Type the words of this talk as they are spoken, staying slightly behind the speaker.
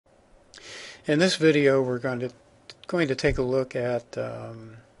In this video, we're going to take a look at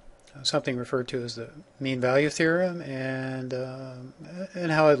something referred to as the mean value theorem and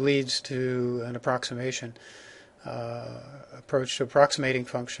how it leads to an approximation approach to approximating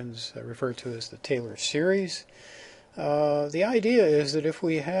functions referred to as the Taylor series. The idea is that if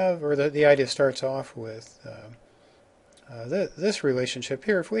we have, or the idea starts off with this relationship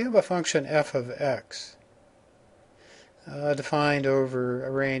here. If we have a function f of x defined over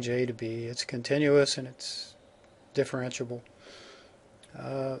a range a to b, it's continuous and it's differentiable.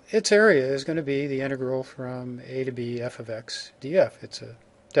 Its area is going to be the integral from a to b f of x df. It's a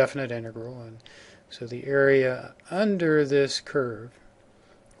definite integral, and so the area under this curve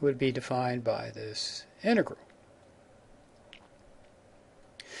would be defined by this integral.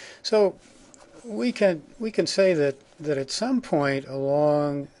 So we can say that at some point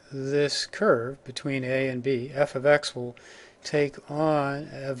along this curve between a and b, f of x will take on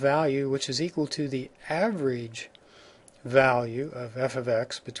a value which is equal to the average value of f of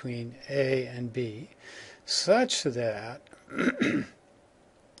x between a and b, such that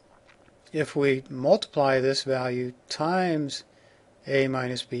if we multiply this value times a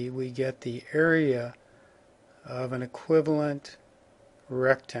minus b, we get the area of an equivalent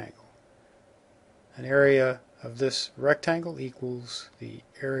rectangle. An area of this rectangle equals the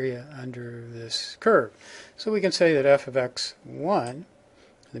area under this curve. So we can say that f of x1,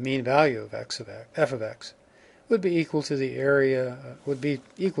 the mean value of f of x, would be equal to the area, would be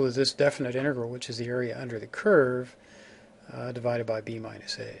equal to this definite integral, which is the area under the curve, divided by b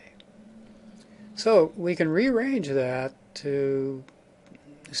minus a. So we can rearrange that to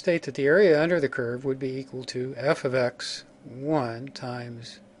state that the area under the curve would be equal to f of x1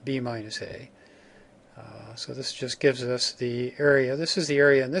 times b minus a. So this just gives us the area. This is the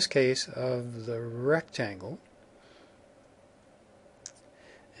area in this case of the rectangle.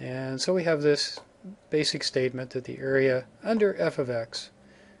 And so we have this basic statement that the area under f of x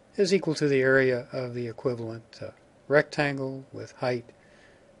is equal to the area of the equivalent rectangle with height,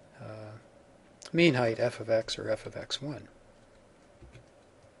 mean height f of x, or f of x1.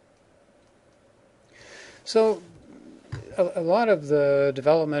 So a lot of the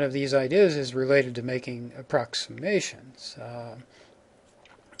development of these ideas is related to making approximations,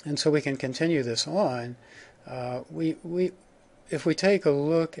 and so we can continue this on. If we take a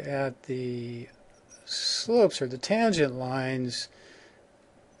look at the slopes or the tangent lines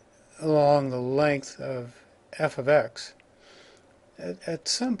along the length of f of x, at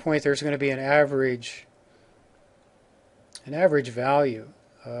some point there's going to be an average value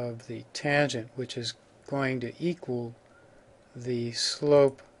of the tangent, which is going to equal the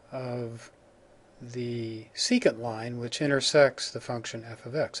slope of the secant line which intersects the function f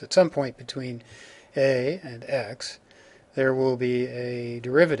of x. At some point between a and x, there will be a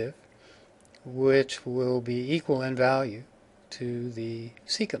derivative which will be equal in value to the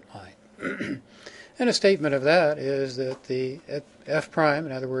secant line. And a statement of that is that the f prime,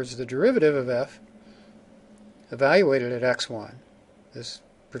 in other words the derivative of f, evaluated at x1, this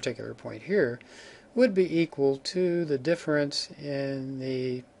particular point here, would be equal to the difference in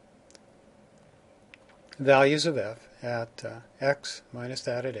the values of f at x minus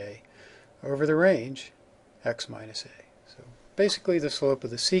that at a over the range x minus a. So basically the slope of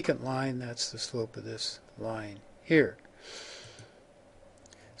the secant line, that's the slope of this line here.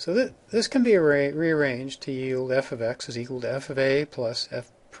 So this can be rearranged to yield f of x is equal to f of a plus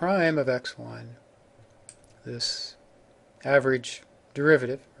f prime of x1, this average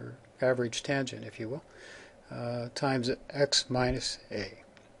derivative, or average tangent, if you will, times x minus a,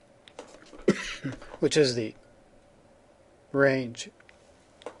 which is the range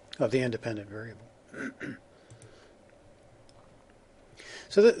of the independent variable.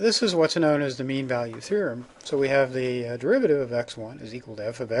 So this is what's known as the mean value theorem. So we have the derivative of x1 is equal to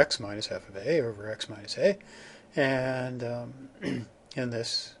f of x minus f of a over x minus a, and in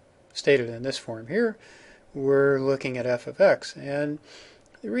this, stated in this form here, we're looking at f of x. And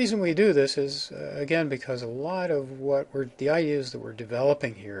the reason we do this is, again, because a lot of the ideas that we're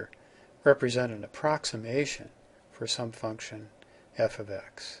developing here represent an approximation for some function f of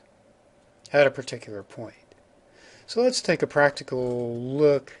x at a particular point. So let's take a practical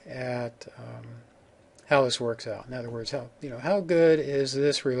look at how this works out. In other words, how good is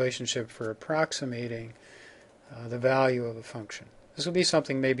this relationship for approximating the value of a function? This will be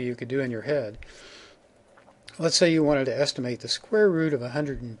something maybe you could do in your head. Let's say you wanted to estimate the square root of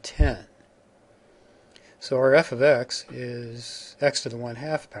 110. So our f of x is x to the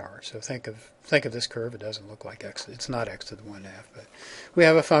 1/2 power. So think of this curve. It doesn't look like x. It's not x to the 1/2, but we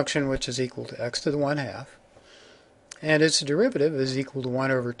have a function which is equal to x to the 1/2. and its derivative is equal to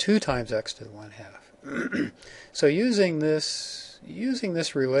 1 over 2 times x to the 1/2. So using this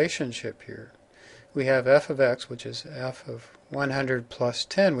relationship here, we have f of x, which is f of 100 plus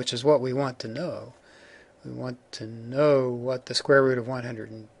 10, which is what we want to know. We want to know what the square root of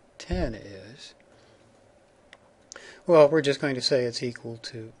 110 is. Well, we're just going to say it's equal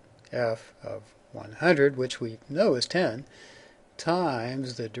to f of 100, which we know is 10,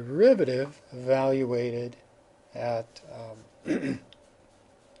 times the derivative evaluated at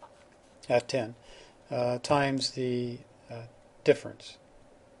at 10 times the difference.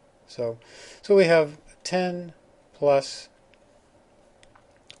 So we have 10 plus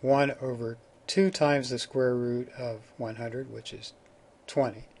 1 over 2 times the square root of 100, which is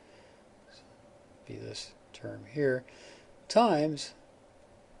 20. So be this term here, times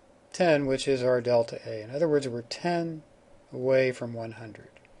 10, which is our delta A. In other words, we're 10 away from 100.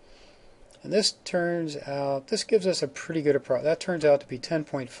 And this gives us a pretty good approach. That turns out to be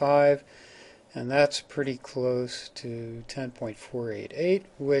 10.5, and that's pretty close to 10.488,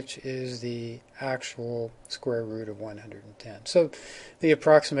 which is the actual square root of 110. So the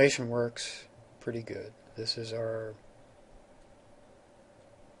approximation works pretty good. This is our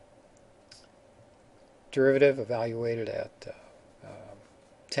derivative evaluated at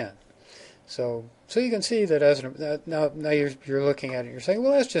 10. So you can see that now you're looking at it, you're saying,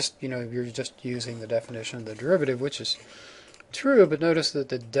 well, that's just, you're just using the definition of the derivative, which is true, but notice that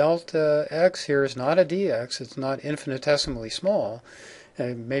the delta x here is not a dx, it's not infinitesimally small,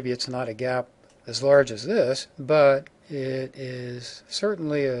 and maybe it's not a gap as large as this, but it is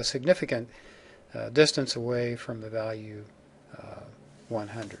certainly a significant distance away from the value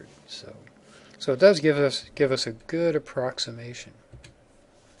 100. So it does give us a good approximation.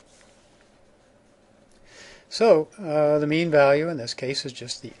 So the mean value in this case is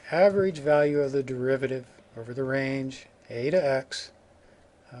just the average value of the derivative over the range a to x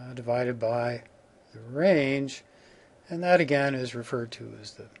divided by the range, and that again is referred to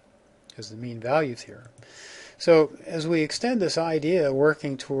as the mean value theorem. So as we extend this idea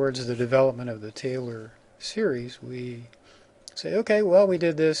working towards the development of the Taylor series, we say, okay, well, we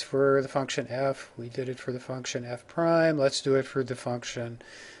did this for the function f, we did it for the function f prime, let's do it for the function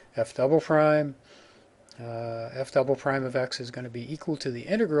f double prime. F double prime of x is going to be equal to the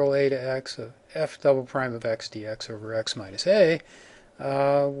integral a to x of f double prime of x dx over x minus a.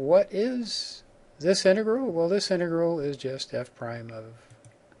 What is this integral? Well, this integral is just f prime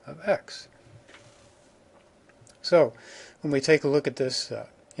of x. So when we take a look at this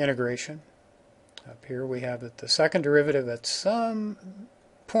integration, up here we have that the second derivative at some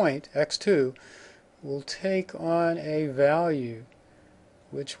point, x2, will take on a value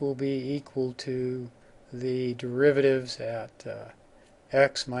which will be equal to the derivatives at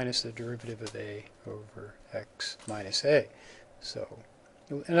x minus the derivative of a over x minus a. So,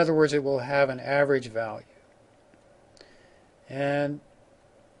 in other words, it will have an average value. And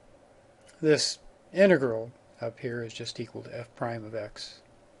this integral up here is just equal to f prime of x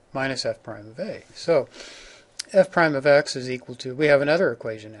minus f prime of a. So, f prime of x is equal to, we have another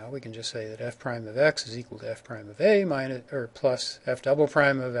equation now. We can just say that f prime of x is equal to f prime of a minus, or plus f double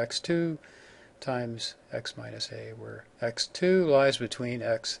prime of x2 times x minus a, where x2 lies between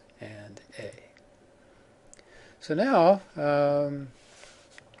x and a. So now,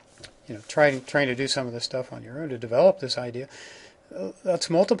 trying to do some of this stuff on your own to develop this idea, let's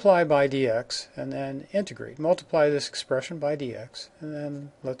multiply by dx and then integrate. Multiply this expression by dx and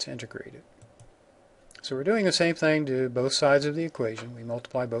then let's integrate it. So we're doing the same thing to both sides of the equation. We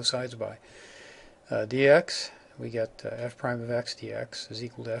multiply both sides by dx. We get f prime of x dx is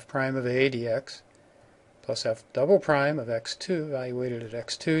equal to f prime of a dx plus f double prime of x2 evaluated at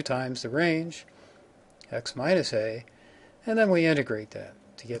x2 times the range x minus a, and then we integrate that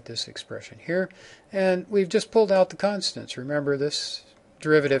to get this expression here. And we've just pulled out the constants. Remember, this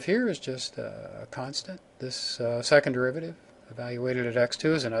derivative here is just a constant. This second derivative evaluated at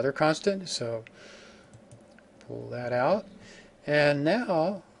x2 is another constant, so pull that out. And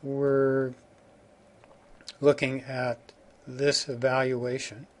now we're looking at this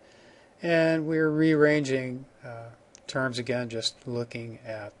evaluation, and we're rearranging terms again, just looking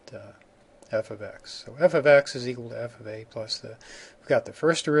at f of x. So f of x is equal to f of a plus we've got the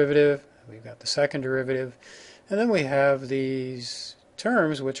first derivative, we've got the second derivative, and then we have these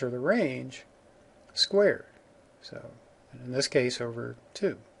terms which are the range squared. So in this case over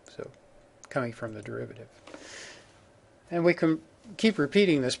 2, so coming from the derivative. And we can keep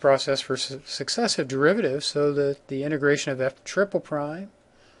repeating this process for successive derivatives so that the integration of f triple prime,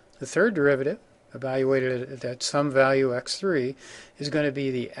 the third derivative, evaluated at some value x3, is going to be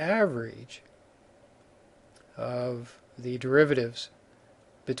the average of the derivatives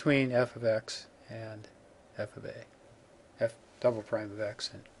between f of x and f of a, f double prime of x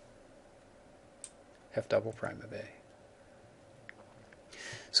and f double prime of a.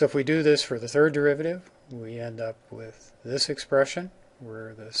 So if we do this for the third derivative, we end up with this expression,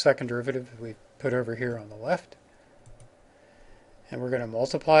 where the second derivative we put over here on the left. And we're going to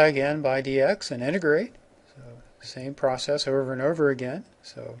multiply again by dx and integrate. So same process over and over again.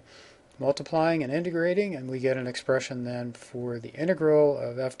 So multiplying and integrating, and we get an expression then for the integral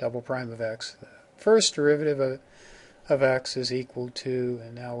of f double prime of x. The first derivative of x is equal to,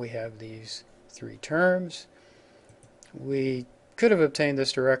 and now we have these three terms. We could have obtained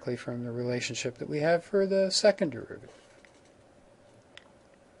this directly from the relationship that we have for the second derivative,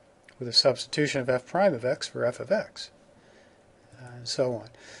 with a substitution of f prime of x for f of x, and so on.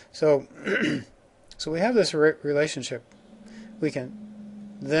 So, so we have this relationship. We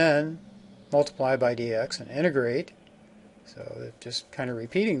can then multiply by dx and integrate. So just kind of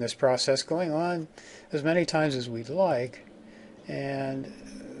repeating this process, going on as many times as we'd like. And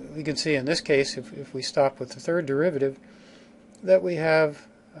we can see in this case, if we stop with the third derivative, that we have,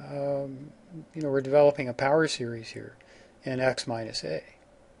 we're developing a power series here in x minus a.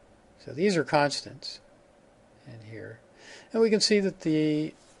 So these are constants in here. And we can see that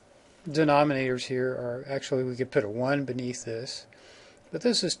the denominators here are actually, we could put a 1 beneath this. But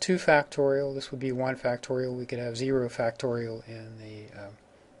this is 2 factorial. This would be 1 factorial. We could have 0 factorial in the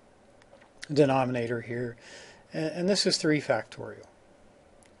denominator here. And this is 3 factorial.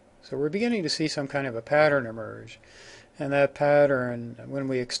 So we're beginning to see some kind of a pattern emerge. And that pattern, when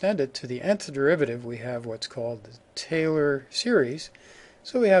we extend it to the nth derivative, we have what's called the Taylor series.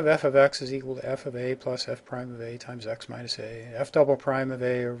 So we have f of x is equal to f of a plus f prime of a times x minus a, f double prime of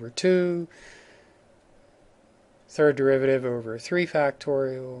a over 2, third derivative over 3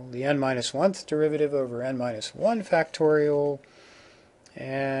 factorial, the n minus 1th derivative over n minus 1 factorial,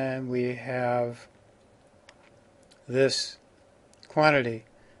 and we have this quantity,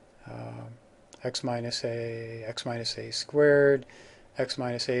 x minus a squared, x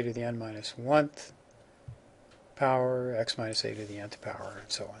minus a to the n minus 1th power, x minus a to the nth power,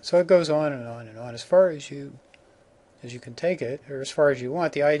 and so on. So it goes on and on and on as far as you can take it, or as far as you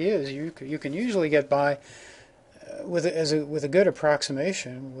want. The idea is you can usually get by with a good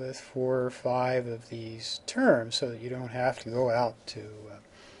approximation with 4 or 5 of these terms, so that you don't have to go out to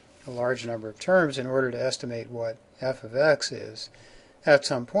a large number of terms in order to estimate what f of x is at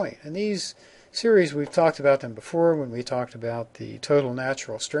some point. And these series, we've talked about them before when we talked about the total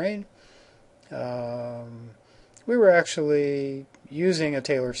natural strain. We were actually using a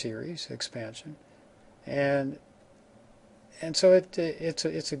Taylor series expansion, and so it's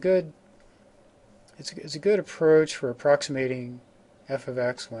a good approach for approximating f of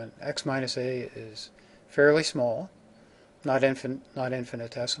x when x minus a is fairly small, not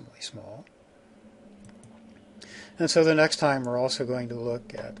infinitesimally small. And so the next time we're also going to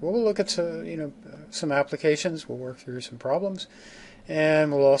look at, we'll look at some applications, we'll work through some problems,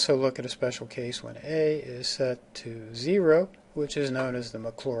 and we'll also look at a special case when a is set to 0, which is known as the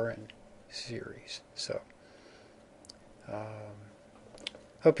MacLaurin series. So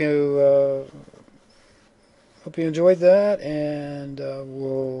hope you enjoyed that, and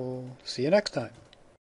we'll see you next time.